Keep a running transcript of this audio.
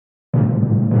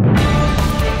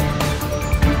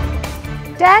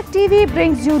TAGTV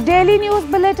brings you daily news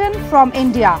bulletin from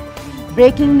India.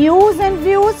 Breaking news and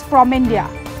views from India.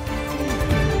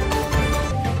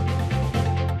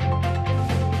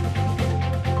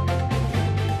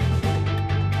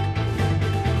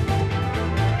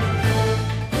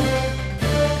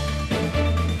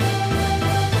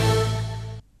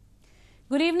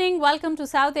 Good evening. Welcome to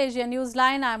South Asia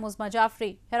Newsline. I'm Uzma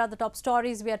Jafri. Here are the top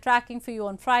stories we are tracking for you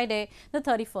on Friday, the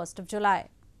 31st of July.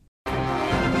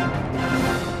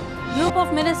 Group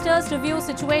of ministers review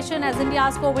situation as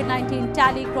India's COVID-19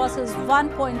 tally crosses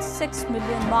 1.6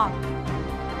 million mark.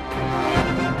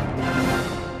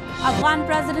 Afghan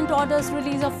president orders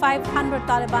release of 500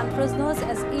 Taliban prisoners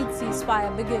as Eid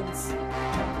ceasefire begins.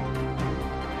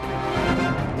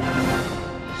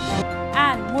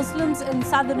 And Muslims in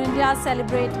southern India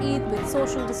celebrate Eid with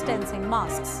social distancing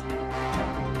masks.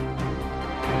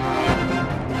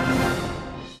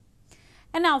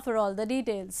 And now for all the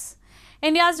details.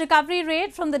 India's recovery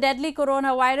rate from the deadly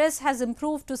coronavirus has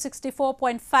improved to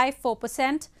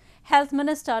 64.54%. Health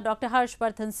Minister Dr.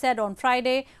 Harshvardhan said on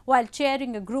Friday while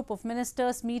chairing a group of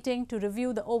ministers meeting to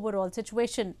review the overall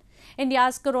situation.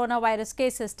 India's coronavirus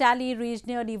cases tally reached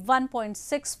nearly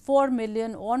 1.64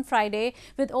 million on Friday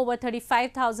with over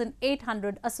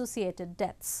 35,800 associated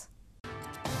deaths.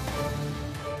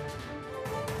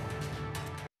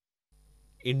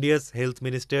 India's Health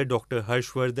Minister Dr.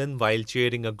 Harshvardhan, while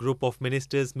chairing a group of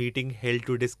ministers meeting held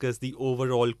to discuss the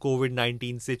overall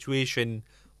COVID-19 situation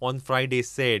on Friday,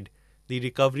 said the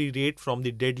recovery rate from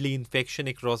the deadly infection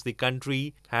across the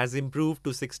country has improved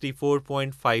to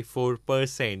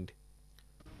 64.54%.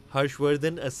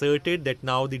 Harshvardhan asserted that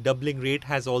now the doubling rate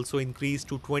has also increased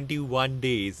to 21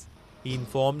 days. He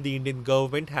informed the Indian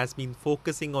government has been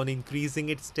focusing on increasing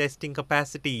its testing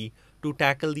capacity to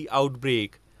tackle the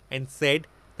outbreak, and said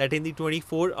that in the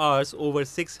 24 hours over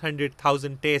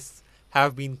 600,000 tests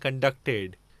have been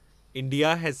conducted.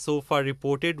 India has so far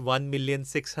reported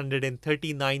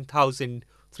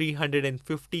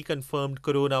 1,639,350 confirmed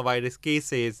coronavirus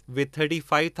cases with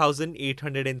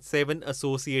 35,807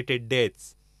 associated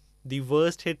deaths. The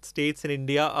worst hit states in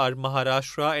India are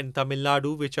Maharashtra and Tamil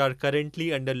Nadu, which are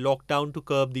currently under lockdown to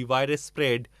curb the virus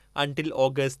spread until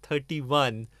August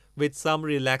 31 with some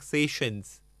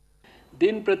relaxations.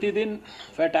 दिन प्रतिदिन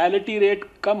fatality rate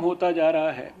कम होता जा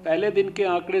रहा है. पहले दिन के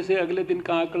आंकड़े से अगले दिन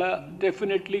का आंकड़ा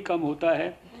डेफिनेटली कम होता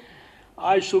है.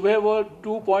 आज सुबह वो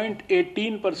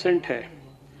 2.18% है.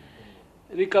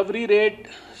 रिकवरी रेट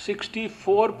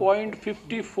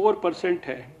 64.54%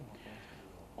 है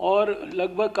और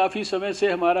लगभग काफ़ी समय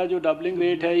से हमारा जो डबलिंग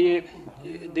रेट है ये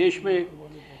देश में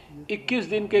 21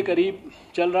 दिन के करीब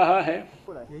चल रहा है.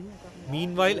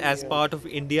 Meanwhile, as part of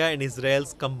India and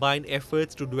Israel's combined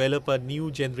efforts to develop a new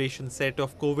generation set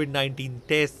of COVID-19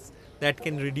 tests that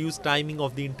can reduce timing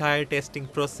of the entire testing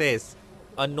process,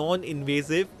 a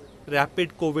non-invasive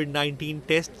rapid COVID-19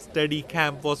 test study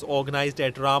camp was organized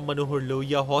at Ram Manohar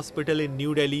Lohia Hospital in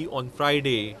New Delhi on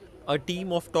Friday. A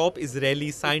team of top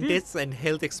Israeli scientists and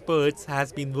health experts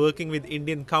has been working with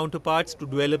Indian counterparts to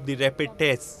develop the rapid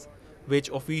tests, which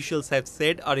officials have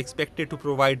said are expected to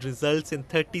provide results in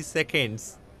 30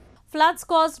 seconds. Floods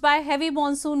caused by heavy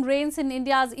monsoon rains in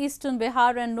India's eastern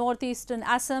Bihar and northeastern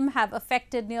Assam have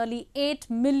affected nearly 8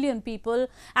 million people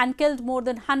and killed more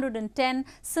than 110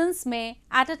 since May,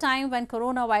 at a time when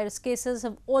coronavirus cases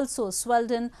have also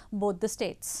swelled in both the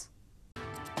states.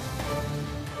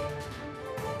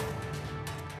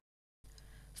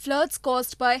 Floods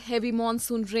caused by heavy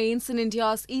monsoon rains in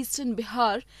India's eastern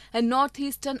Bihar and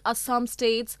northeastern Assam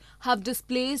states have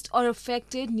displaced or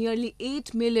affected nearly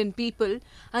 8 million people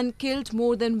and killed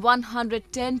more than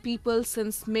 110 people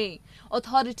since May,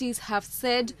 authorities have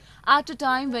said, at a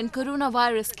time when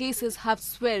coronavirus cases have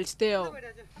swelled there.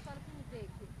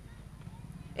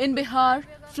 In Bihar,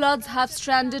 floods have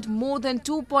stranded more than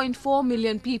 2.4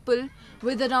 million people,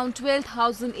 with around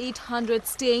 12,800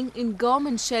 staying in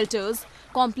government shelters,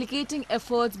 complicating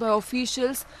efforts by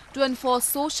officials to enforce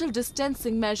social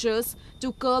distancing measures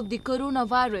to curb the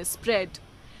coronavirus spread.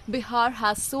 Bihar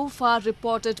has so far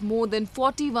reported more than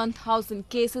 41,000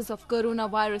 cases of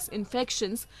coronavirus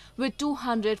infections with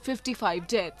 255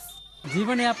 deaths.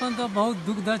 जीवन यापन तो बहुत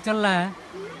दुख दर्द चल रहा है.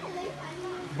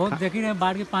 बहुत देखिए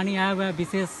बाढ़ के पानी आया हुआ है,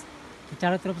 विशेष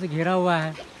चारों तरफ से घेरा हुआ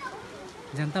है.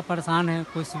 जनता परेशान है,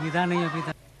 कोई सुविधा नहीं अभी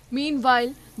तक.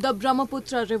 Meanwhile, the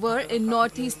Brahmaputra river in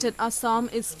northeastern Assam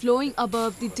is flowing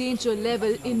above the danger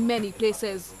level in many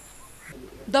places.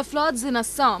 The floods in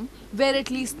Assam, where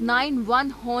at least 9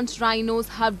 one-horned rhinos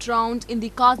have drowned in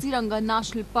the Kaziranga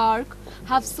National Park,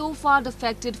 have so far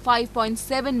affected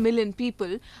 5.7 million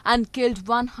people and killed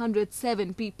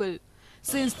 107 people.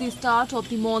 Since the start of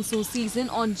the monsoon season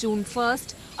on June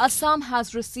 1st, Assam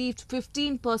has received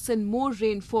 15% more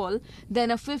rainfall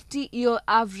than a 50-year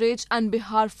average and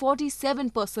Bihar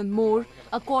 47% more,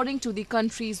 according to the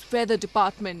country's weather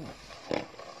department.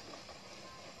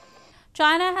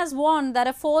 China has warned that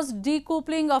a forced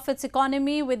decoupling of its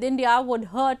economy with India would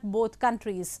hurt both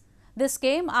countries. This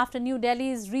came after New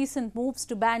Delhi's recent moves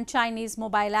to ban Chinese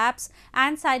mobile apps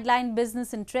and sideline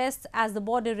business interests as the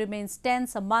border remains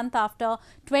tense a month after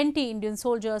 20 Indian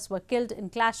soldiers were killed in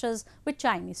clashes with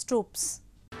Chinese troops.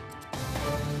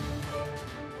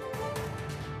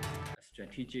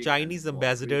 Chinese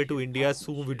ambassador to India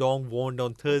Su Widong warned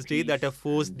on Thursday that a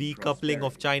forced decoupling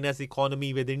of China's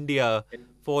economy with India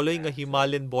following a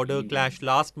Himalayan border clash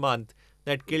last month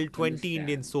that killed 20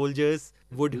 Indian soldiers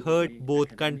would hurt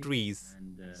both countries.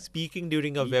 Speaking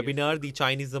during a webinar, the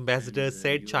Chinese ambassador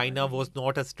said China was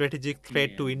not a strategic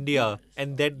threat to India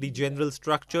and that the general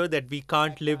structure that we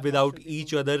can't live without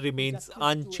each other remains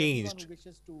unchanged.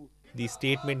 The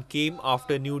statement came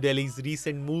after New Delhi's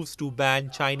recent moves to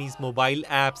ban Chinese mobile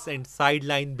apps and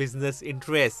sideline business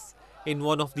interests in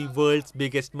one of the world's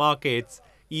biggest markets,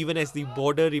 even as the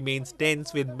border remains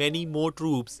tense with many more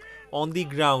troops on the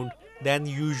ground than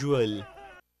usual.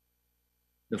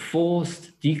 The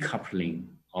forced decoupling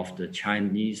of the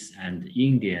Chinese and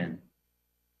Indian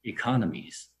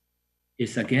economies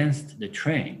is against the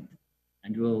trend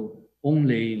and will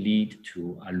only lead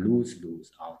to a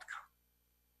lose-lose outcome.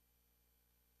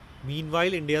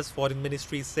 Meanwhile, India's foreign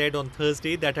ministry said on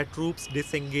Thursday that a troops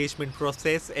disengagement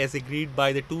process as agreed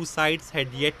by the two sides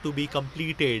had yet to be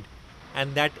completed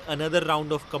and that another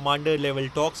round of commander-level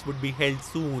talks would be held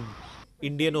soon.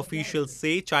 Indian officials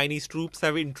say Chinese troops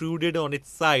have intruded on its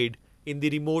side in the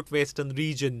remote western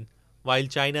region, while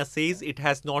China says it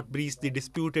has not breached the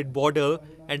disputed border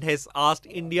and has asked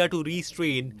India to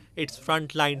restrain its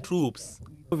frontline troops.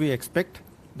 We expect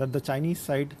that the Chinese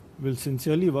side will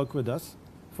sincerely work with us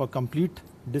for complete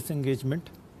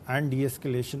disengagement and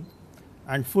de-escalation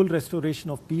and full restoration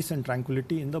of peace and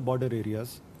tranquility in the border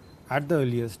areas at the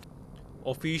earliest.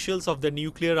 Officials of the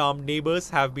nuclear-armed neighbors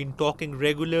have been talking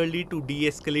regularly to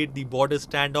de-escalate the border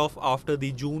standoff after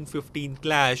the June 15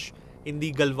 clash in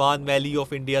the Galwan Valley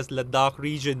of India's Ladakh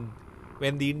region,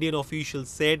 when the Indian officials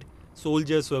said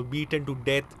soldiers were beaten to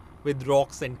death with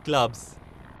rocks and clubs.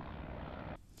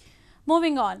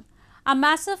 Moving on. A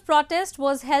massive protest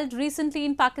was held recently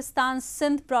in Pakistan's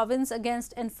Sindh province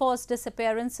against enforced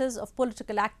disappearances of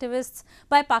political activists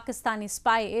by Pakistani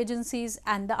spy agencies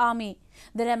and the army.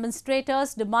 The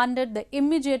demonstrators demanded the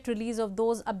immediate release of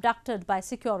those abducted by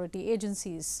security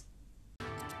agencies.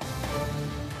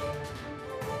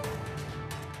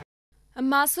 A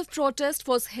massive protest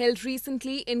was held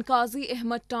recently in Qazi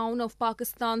Ahmad town of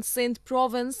Pakistan's Sindh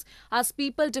province as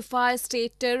people defy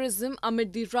state terrorism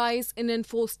amid the rise in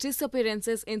enforced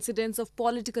disappearances incidents of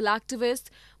political activists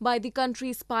by the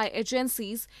country's spy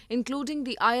agencies, including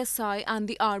the ISI and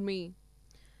the army.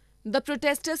 The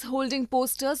protesters holding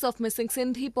posters of missing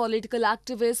Sindhi political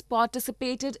activists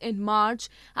participated in march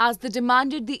as they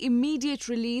demanded the immediate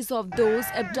release of those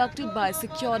abducted by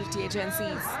security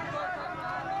agencies.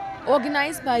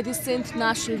 Organized by the Sindh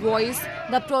National Voice,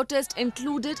 the protest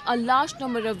included a large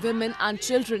number of women and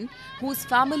children whose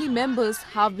family members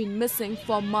have been missing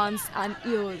for months and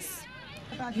years.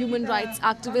 Human rights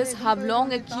activists have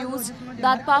long accused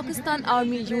that Pakistan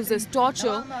Army uses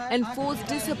torture, enforced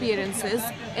disappearances,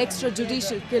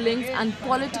 extrajudicial killings and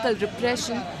political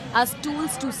repression as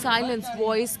tools to silence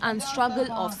voice and struggle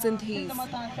of Sindhis.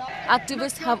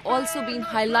 Activists have also been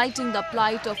highlighting the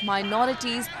plight of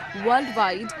minorities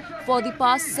worldwide for the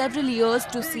past several years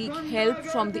to seek help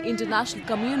from the international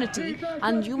community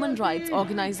and human rights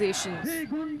organizations.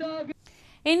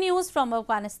 In news from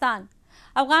Afghanistan,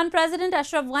 Afghan President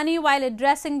Ashraf Ghani, while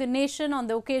addressing the nation on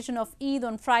the occasion of Eid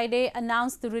on Friday,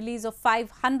 announced the release of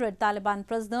 500 Taliban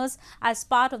prisoners as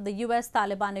part of the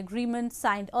US-Taliban agreement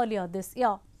signed earlier this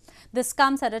year. This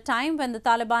comes at a time when the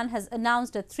Taliban has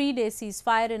announced a 3-day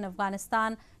ceasefire in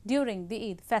Afghanistan during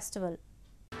the Eid festival.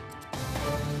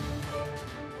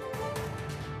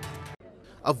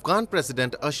 Afghan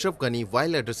President Ashraf Ghani,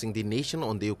 while addressing the nation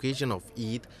on the occasion of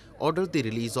Eid, ordered the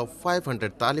release of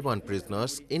 500 Taliban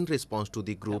prisoners in response to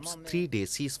the group's 3-day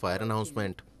ceasefire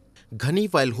announcement.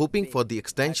 Ghani, while hoping for the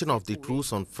extension of the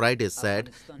truce on Friday,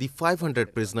 said the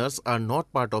 500 prisoners are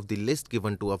not part of the list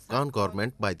given to Afghan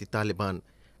government by the Taliban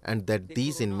and that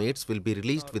these inmates will be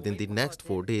released within the next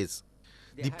 4 days.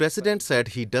 The president said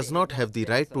he does not have the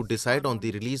right to decide on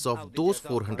the release of those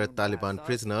 400 Taliban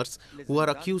prisoners who are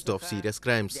accused of serious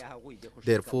crimes.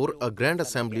 Therefore, a Grand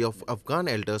Assembly of Afghan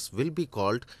elders will be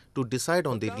called to decide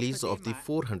on the release of the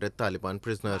 400 Taliban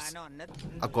prisoners.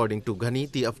 According to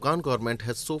Ghani, the Afghan government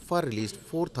has so far released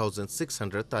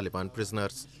 4,600 Taliban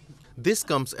prisoners. This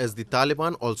comes as the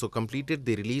Taliban also completed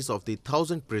the release of the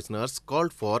 1,000 prisoners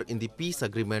called for in the peace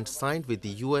agreement signed with the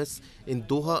US in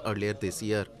Doha earlier this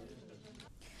year.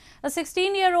 A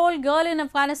 16-year-old girl in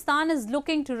Afghanistan is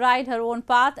looking to ride her own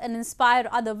path and inspire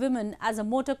other women as a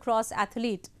motocross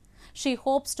athlete. She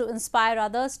hopes to inspire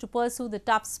others to pursue the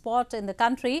tough sport in the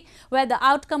country where the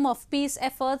outcome of peace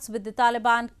efforts with the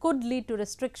Taliban could lead to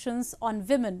restrictions on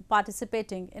women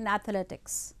participating in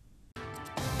athletics.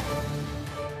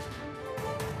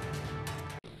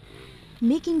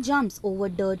 Making jumps over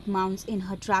dirt mounds in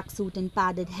her tracksuit and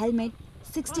padded helmet,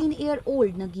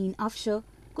 16-year-old Nagin Afshar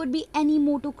could be any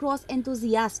motocross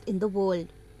enthusiast in the world.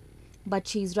 But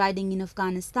she's riding in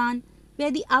Afghanistan, where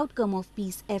the outcome of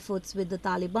peace efforts with the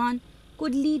Taliban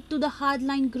could lead to the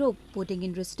hardline group putting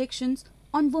in restrictions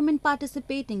on women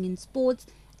participating in sports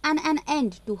and an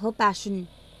end to her passion.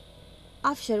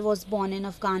 Afshar was born in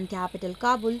Afghan capital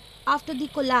Kabul after the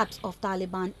collapse of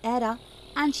Taliban era,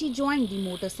 and she joined the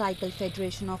Motorcycle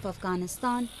Federation of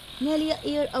Afghanistan nearly a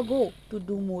year ago to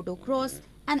do motocross,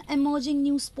 an emerging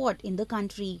new sport in the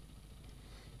country.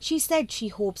 She said she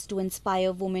hopes to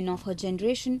inspire women of her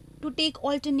generation to take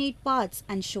alternate paths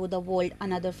and show the world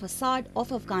another facade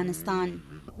of Afghanistan.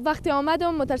 وقتی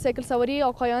آمدم موتورسیکل سواری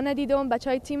آقایانه دیدم،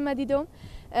 بچهای تیم دیدم،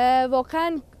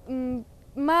 واقعا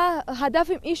ما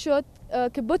هدفم این شد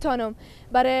که بتانم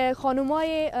برای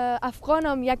خانمای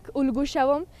افغانم یک الگو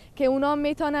شوم که اونا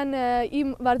میتونن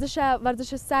این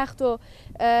ورزش سخت و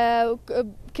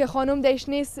که خانم دیش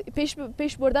نیست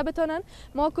پیش برده بتونن.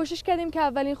 ما کوشش کردیم که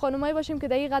اولین خانمایی باشیم که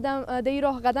در این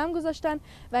راه قدم گذاشتن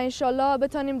و انشالله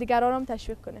بتونیم دیگران هم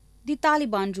تشویق کنیم. The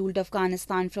Taliban ruled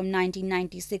Afghanistan from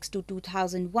 1996 to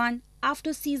 2001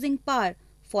 after seizing power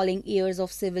following years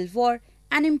of civil war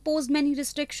and imposed many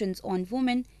restrictions on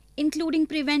women, including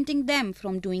preventing them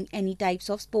from doing any types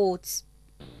of sports.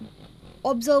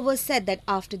 Observers said that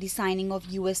after the signing of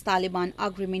US-Taliban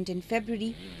agreement in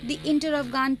February, the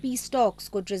inter-Afghan peace talks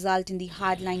could result in the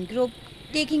hardline group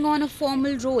taking on a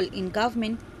formal role in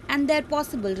government and their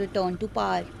possible return to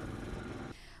power.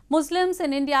 Muslims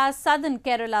in India's southern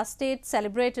Kerala state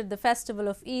celebrated the festival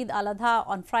of Eid al-Adha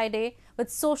on Friday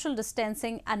with social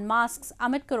distancing and masks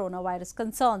amid coronavirus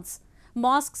concerns.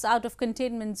 Mosques out of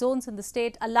containment zones in the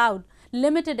state allowed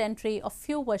limited entry of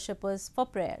few worshippers for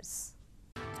prayers.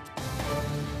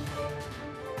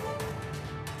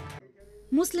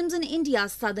 Muslims in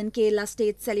India's southern Kerala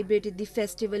state celebrated the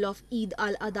festival of Eid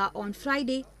al-Adha on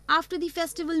Friday after the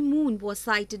festival moon was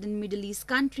sighted in Middle East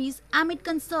countries amid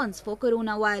concerns for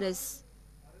coronavirus.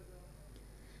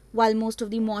 While most of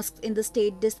the mosques in the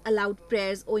state disallowed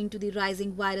prayers owing to the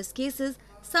rising virus cases,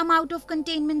 some out of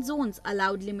containment zones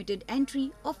allowed limited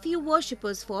entry of few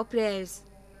worshippers for prayers.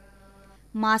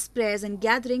 Mass prayers and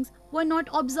gatherings were not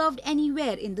observed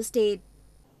anywhere in the state.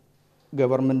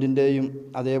 ഗവൺമെൻറ്റിൻ്റെയും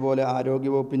അതേപോലെ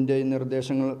ആരോഗ്യവകുപ്പിൻ്റെയും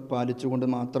നിർദ്ദേശങ്ങൾ പാലിച്ചുകൊണ്ട്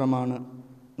മാത്രമാണ്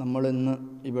നമ്മൾ ഇന്ന്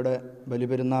ഇവിടെ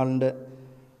ബലിപെരുന്നാളിൻ്റെ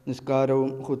നിസ്കാരവും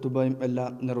ഖുതുബയും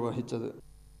എല്ലാം നിർവഹിച്ചത്.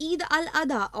 Eid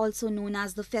al-Adha, also known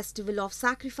as the festival of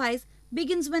sacrifice,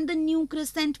 begins when the new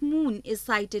crescent moon is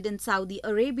sighted in Saudi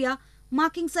Arabia,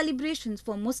 marking celebrations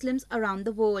for Muslims around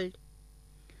the world.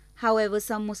 However,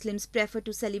 some Muslims prefer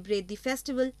to celebrate the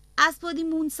festival as per the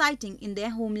moon sighting in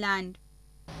their homeland.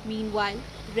 Meanwhile,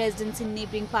 residents in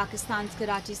neighbouring Pakistan's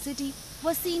Karachi city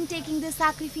were seen taking their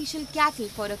sacrificial cattle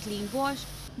for a clean wash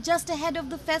just ahead of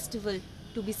the festival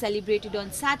to be celebrated on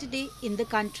Saturday in the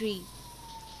country.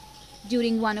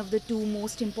 During one of the two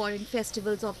most important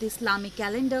festivals of the Islamic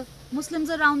calendar, Muslims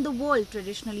around the world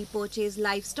traditionally purchase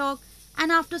livestock, and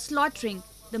after slaughtering,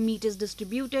 the meat is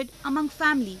distributed among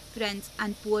family, friends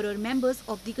and poorer members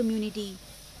of the community.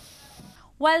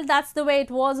 Well, that's the way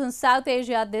it was in South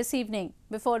Asia this evening.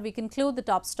 Before we conclude the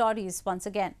top stories once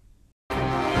again.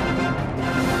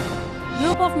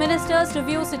 Group of ministers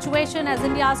review situation as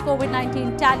India's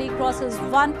COVID-19 tally crosses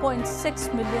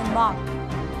 1.6 million mark.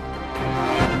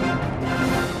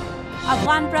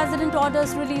 Afghan president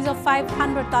orders release of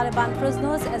 500 Taliban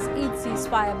prisoners as Eid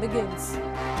ceasefire begins.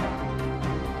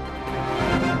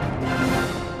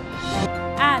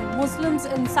 And Muslims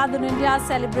in southern India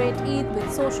celebrate Eid with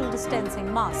social distancing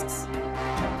masks.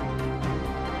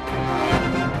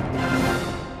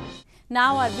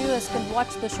 Now our viewers can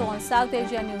watch the show on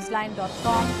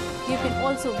SouthAsiaNewsline.com. You can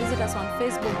also visit us on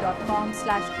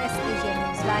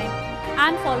Facebook.com/SAsiaNewsline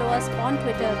and follow us on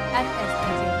Twitter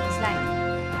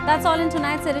 @SDJNewsline. That's all in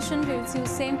tonight's edition. We will see you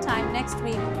same time next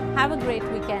week. Have a great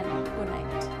weekend. Good night.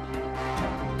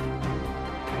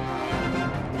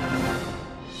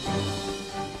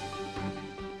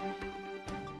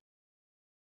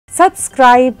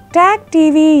 Subscribe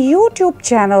TAGTV YouTube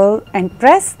channel and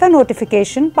press the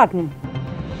notification button.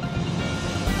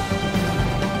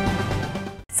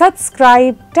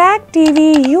 Subscribe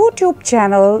TAGTV YouTube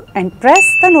channel and press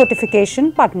the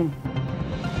notification button.